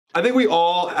I think we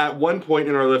all, at one point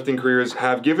in our lifting careers,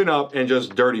 have given up and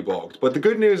just dirty bulked. But the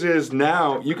good news is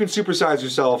now you can supersize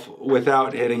yourself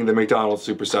without hitting the McDonald's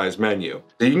supersize menu.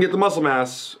 So you can get the muscle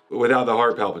mass without the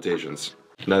heart palpitations.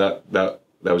 Now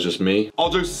that was just me. All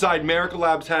jokes aside, Merica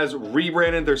Labz has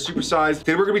rebranded their supersized.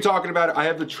 Today we're gonna be talking about it. I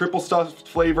have the triple stuffed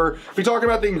flavor. We're talking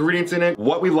about the ingredients in it,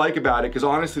 what we like about it, because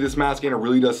honestly, this mass gainer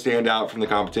really does stand out from the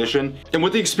competition, and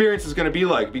what the experience is gonna be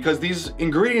like, because these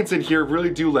ingredients in here really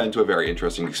do lend to a very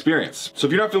interesting experience. So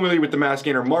if you're not familiar with the mass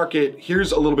gainer market,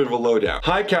 here's a little bit of a lowdown.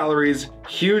 High calories,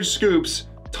 huge scoops,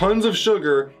 tons of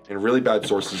sugar, and really bad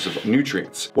sources of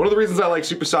nutrients. One of the reasons I like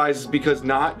supersize is because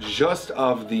not just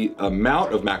of the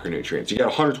amount of macronutrients. You get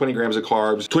 120 grams of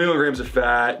carbs, 21 grams of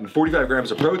fat, and 45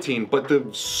 grams of protein, but the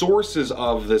sources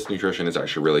of this nutrition is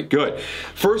actually really good.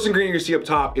 First ingredient you see up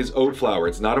top is oat flour.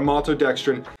 It's not a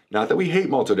maltodextrin. Not that we hate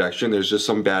maltodextrin, there's just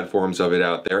some bad forms of it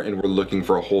out there, and we're looking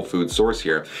for a whole food source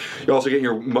here. You also get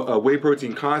your whey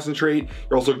protein concentrate,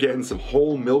 you're also getting some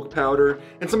whole milk powder,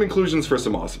 and some inclusions for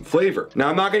some awesome flavor. Now,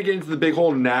 I'm not gonna get into the big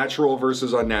whole natural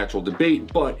versus unnatural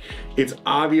debate, but it's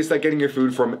obvious that getting your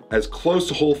food from as close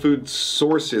to whole food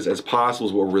sources as possible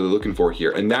is what we're really looking for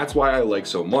here. And that's why I like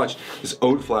so much this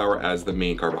oat flour as the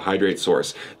main carbohydrate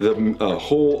source, the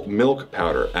whole milk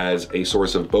powder as a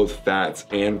source of both fats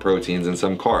and proteins and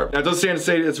some carbs. Now, it does stand to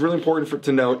say it's really important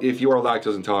to note if you are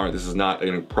lactose intolerant, this is not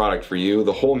a product for you.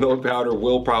 The whole milk powder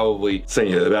will probably send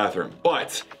you to the bathroom.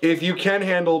 But if you can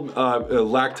handle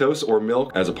lactose or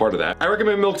milk as a part of that, I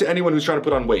recommend milk to anyone who's trying to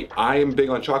put on weight. I am big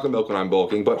on chocolate milk when I'm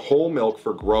bulking, but whole milk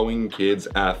for growing kids,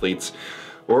 athletes,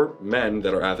 or men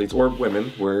that are athletes, or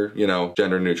women. We're, you know,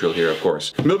 gender neutral here, of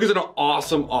course. Milk is an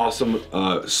awesome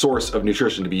source of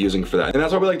nutrition to be using for that. And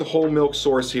that's why we like the whole milk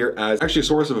source here as actually a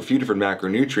source of a few different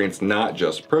macronutrients, not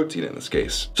just protein in this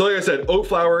case. So like I said, oat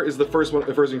flour is the first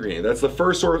ingredient. That's the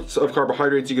first source of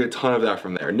carbohydrates. You get a ton of that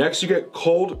from there. Next, you get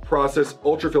cold processed,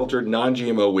 ultra filtered,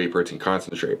 non-GMO whey protein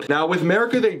concentrate. Now with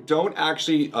Merica, they don't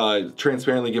actually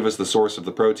transparently give us the source of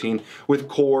the protein. With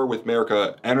Core, with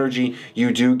Merica Energy,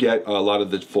 you do get a lot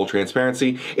of the full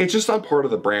transparency. It's just not part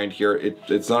of the brand here.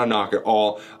 It's not a knock at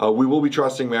all. We will be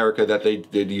trusting Merica that they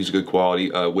did use good quality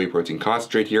whey protein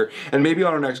concentrate here, and maybe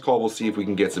on our next call we'll see if we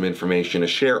can get some information to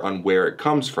share on where it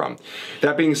comes from.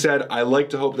 That being said, I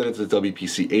like to hope that it's a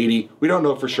WPC 80. We don't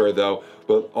know for sure though,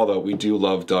 but although we do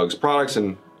love Doug's products,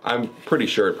 and I'm pretty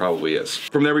sure it probably is.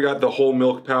 From there we got the whole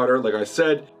milk powder, like I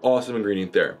said, awesome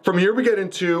ingredient there. From here we get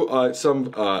into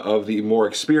some of the more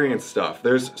experienced stuff.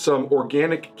 There's some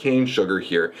organic cane sugar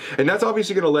here, and that's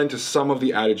obviously gonna lend to some of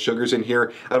the added sugars in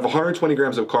here. Out of 120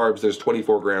 grams of carbs, there's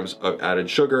 24 grams of added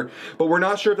sugar, but we're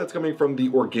not sure if that's coming from the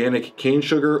organic cane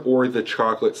sugar or the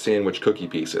chocolate sandwich cookie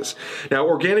pieces. Now,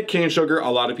 organic cane sugar, a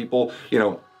lot of people, you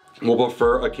know, we'll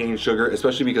prefer a cane sugar,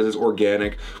 especially because it's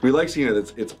organic. We like seeing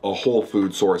that it's a whole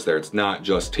food source there. It's not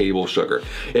just table sugar.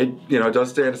 It, you know, it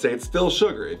does stand to say it's still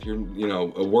sugar. If you're, you know,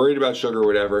 worried about sugar or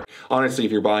whatever, honestly,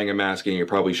 if you're buying a mass gainer, you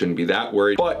probably shouldn't be that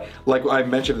worried. But like I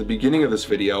mentioned at the beginning of this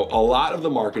video, a lot of the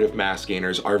market of mass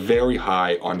gainers are very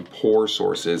high on poor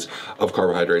sources of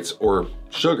carbohydrates or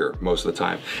sugar most of the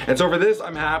time. And so for this,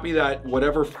 I'm happy that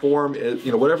whatever form is,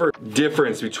 you know, whatever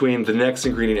difference between the next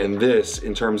ingredient and this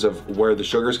in terms of where the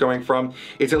sugar is coming from,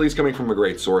 it's at least coming from a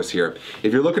great source here.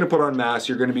 If you're looking to put on mass,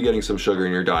 you're going to be getting some sugar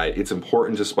in your diet. It's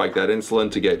important to spike that insulin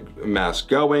to get mass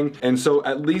going. And so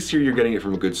at least here you're getting it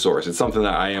from a good source. It's something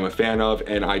that I am a fan of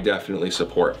and I definitely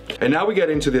support. And now we get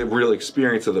into the real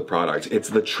experience of the product. It's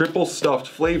the triple stuffed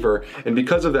flavor, and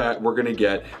because of that, we're going to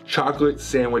get chocolate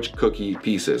sandwich cookie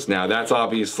pieces. Now that's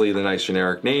obviously the nice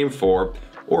generic name for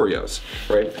Oreos,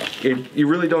 right? You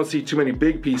really don't see too many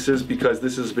big pieces because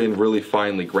this has been really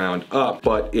finely ground up,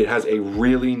 but it has a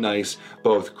really nice,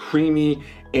 both creamy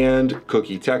and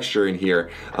cookie texture in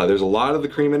here. There's a lot of the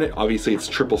cream in it. Obviously it's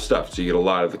triple stuffed, so you get a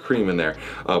lot of the cream in there,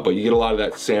 but you get a lot of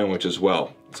that sandwich as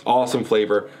well. It's awesome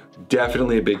flavor.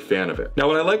 Definitely a big fan of it. Now,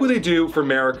 what I like what they do for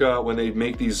Merica when they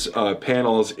make these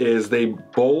panels is they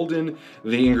bolden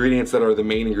the ingredients that are the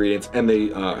main ingredients, and they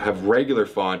have regular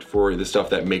font for the stuff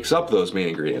that makes up those main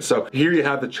ingredients. So here you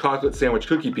have the chocolate sandwich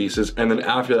cookie pieces, and then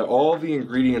after that, all the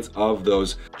ingredients of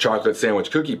those chocolate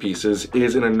sandwich cookie pieces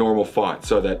is in a normal font.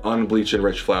 So that unbleached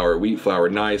enriched flour, wheat flour,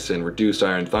 niacin, reduced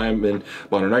iron, thiamine,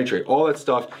 mononitrate, all that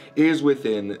stuff is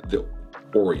within the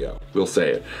Oreo, we'll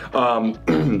say it.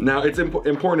 Now it's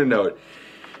important to note,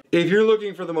 If you're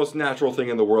looking for the most natural thing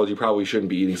in the world, you probably shouldn't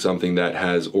be eating something that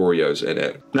has Oreos in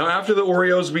it. Now, after the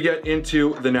Oreos, we get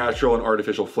into the natural and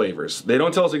artificial flavors. They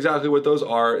don't tell us exactly what those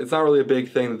are. It's not really a big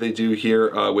thing that they do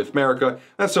here with Merica.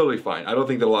 That's totally fine. I don't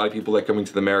think that a lot of people that come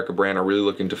into the Merica brand are really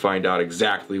looking to find out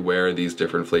exactly where these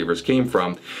different flavors came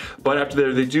from. But after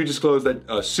that, they do disclose that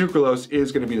sucralose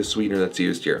is going to be the sweetener that's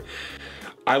used here.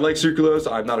 I like sucralose.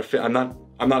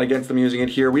 I'm not against them using it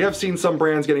here. We have seen some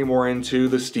brands getting more into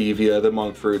the stevia, the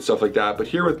monk fruit, stuff like that. But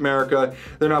here with Merica,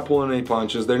 they're not pulling any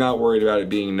punches. They're not worried about it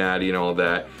being natty and all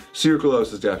that.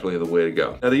 Sucralose is definitely the way to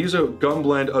go. Now they use a gum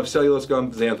blend of cellulose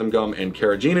gum, xanthan gum, and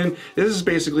carrageenan. This is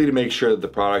basically to make sure that the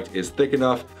product is thick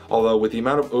enough, although with the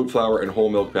amount of oat flour and whole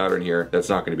milk powder in here, that's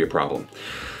not gonna be a problem.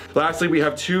 Lastly, we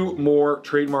have two more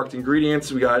trademarked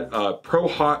ingredients. We got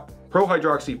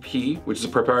Pro-hydroxy P, which is a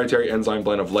proprietary enzyme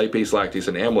blend of lipase, lactase,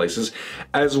 and amylases,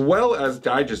 as well as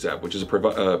Digizeb, which is a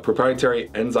proprietary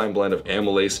enzyme blend of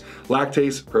amylase,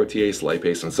 lactase, protease,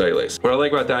 lipase, and cellulase. What I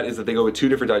like about that is that they go with two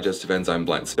different digestive enzyme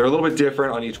blends. They're a little bit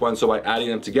different on each one, so by adding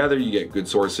them together, you get good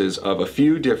sources of a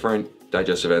few different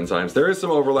digestive enzymes. There is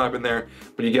some overlap in there,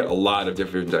 but you get a lot of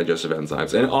different digestive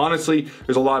enzymes. And honestly,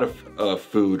 there's a lot of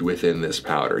food within this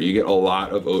powder. You get a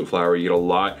lot of oat flour, you get a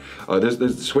lot,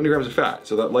 there's 20 grams of fat,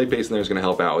 so that lipase in there is gonna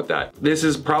help out with that. This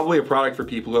is probably a product for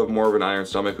people who have more of an iron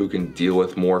stomach, who can deal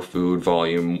with more food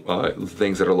volume,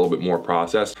 things that are a little bit more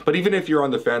processed. But even if you're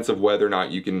on the fence of whether or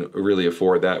not you can really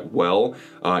afford that well,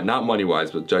 not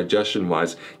money-wise, but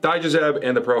digestion-wise, Digizeb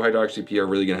and the Pro-hydroxy P are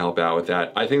really gonna help out with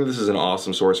that. I think this is an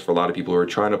awesome source for a lot of people who are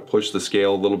trying to push the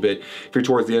scale a little bit. If you're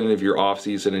towards the end of your off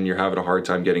season and you're having a hard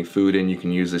time getting food in, you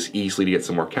can use this easily to get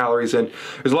some more calories in.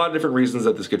 There's a lot of different reasons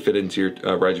that this could fit into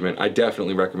your regimen. I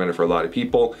definitely recommend it for a lot of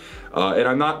people. And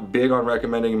I'm not big on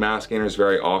recommending mass gainers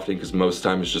very often because most of the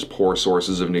time it's just poor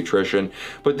sources of nutrition.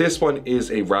 But this one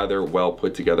is a rather well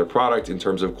put together product in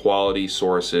terms of quality,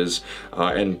 sources,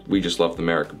 and we just love the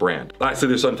Merica brand. Lastly,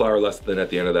 there's sunflower less than at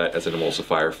the end of that as an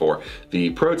emulsifier for the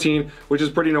protein, which is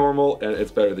pretty normal, and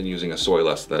it's better than using a soy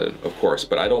less than, of course.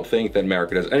 But I don't think that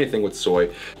Merica does anything with soy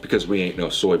because we ain't no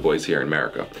soy boys here in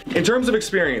Merica. In terms of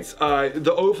experience,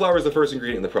 the oat flour is the first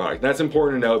ingredient in the product. That's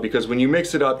important to know because when you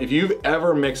mix it up, if you've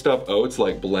ever mixed up oats,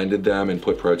 like blended them and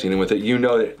put protein in with it, you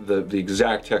know that the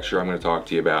exact texture I'm going to talk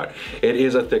to you about. It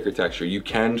is a thicker texture. You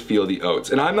can feel the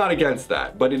oats, and I'm not against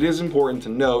that, but it is important to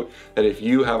note that if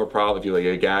you have a problem, if you like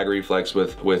a gag reflex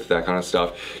with that kind of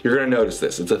stuff, you're going to notice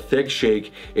this. It's a thick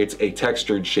shake. It's a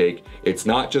textured shake. It's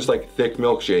not just like thick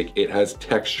milkshake. It has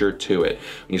texture to it.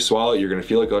 When you swallow it, you're going to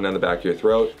feel it going down the back of your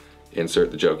throat.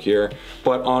 Insert the joke here.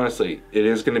 But honestly, it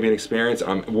is going to be an experience.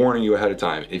 I'm warning you ahead of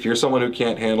time. If you're someone who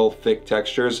can't handle thick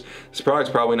textures, this product's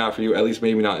probably not for you, at least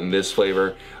maybe not in this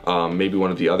flavor, maybe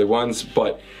one of the other ones.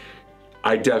 But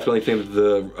I definitely think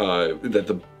that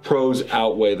the pros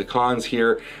outweigh the cons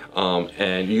here.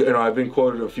 And you know, I've been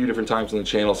quoted a few different times on the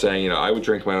channel saying, you know, I would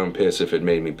drink my own piss if it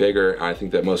made me bigger. I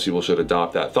think that most people should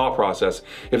adopt that thought process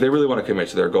if they really want to commit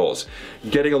to their goals.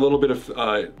 Getting a little bit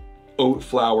of oat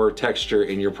flour texture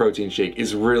in your protein shake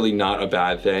is really not a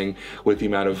bad thing with the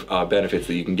amount of benefits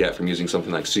that you can get from using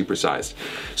something like supersized.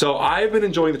 So I've been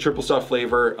enjoying the triple stuff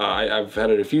flavor. I've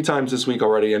had it a few times this week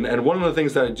already, and one of the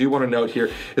things that I do want to note here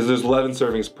is there's 11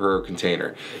 servings per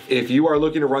container. If you are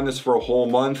looking to run this for a whole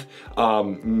month,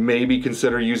 maybe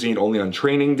consider using it only on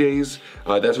training days.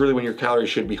 That's really when your calories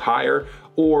should be higher,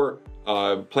 or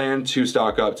plan to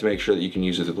stock up to make sure that you can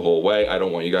use it the whole way. I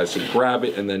don't want you guys to grab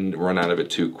it and then run out of it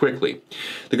too quickly.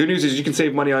 The good news is you can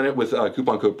save money on it with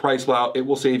coupon code PricePlow. It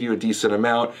will save you a decent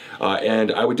amount,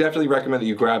 and I would definitely recommend that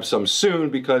you grab some soon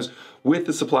because with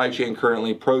the supply chain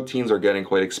currently, proteins are getting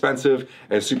quite expensive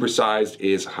and supersized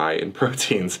is high in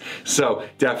proteins. So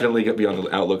definitely be on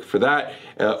the outlook for that.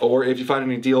 Or if you find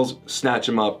any deals, snatch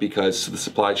them up because the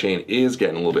supply chain is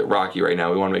getting a little bit rocky right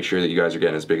now. We want to make sure that you guys are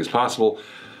getting as big as possible,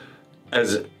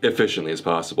 as efficiently as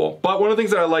possible. But one of the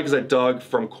things that I like is that Doug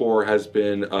from Core has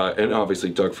been, and obviously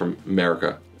Doug from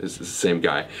Merica is the same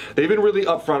guy. They've been really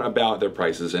upfront about their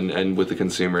prices and with the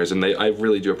consumers, and I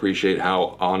really do appreciate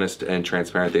how honest and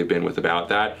transparent they've been with about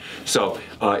that. So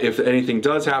if anything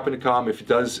does happen to come, if it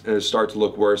does start to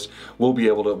look worse, we'll be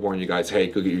able to warn you guys, hey,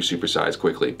 go get your supersize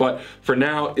quickly. But for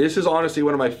now, this is honestly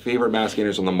one of my favorite mass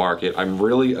gainers on the market. I'm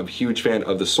really a huge fan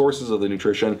of the sources of the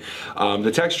nutrition.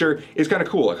 The texture is kind of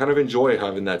cool. I kind of enjoy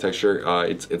having that texture.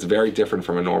 It's very different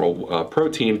from a normal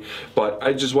protein, but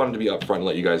I just wanted to be upfront and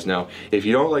let you guys know. If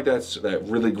you don't like that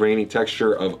really grainy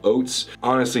texture of oats,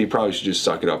 honestly, you probably should just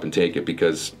suck it up and take it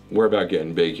because we're about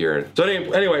getting big here. So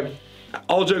anyway,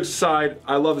 All jokes aside,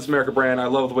 I love this Merica brand. I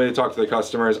love the way they talk to their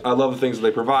customers. I love the things that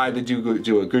they provide. They do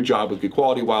a good job with good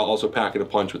quality while also packing a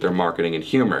punch with their marketing and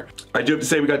humor. I do have to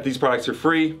say we got these products for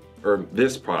free, or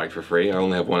this product for free. I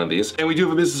only have one of these. And we do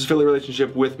have a business affiliate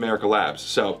relationship with Merica Labz.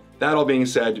 So that all being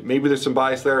said, maybe there's some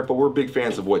bias there, but we're big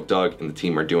fans of what Doug and the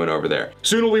team are doing over there.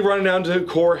 Soon we'll be running down to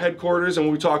Core headquarters and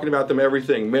we'll be talking about them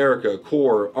everything, Merica,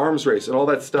 Core, Arms Race, and all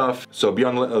that stuff. So be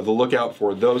on the lookout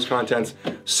for those contents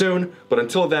soon. But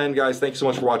until then, guys, thanks so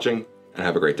much for watching and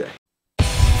have a great day.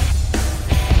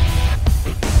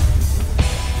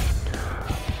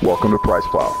 Welcome to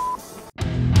PricePlow.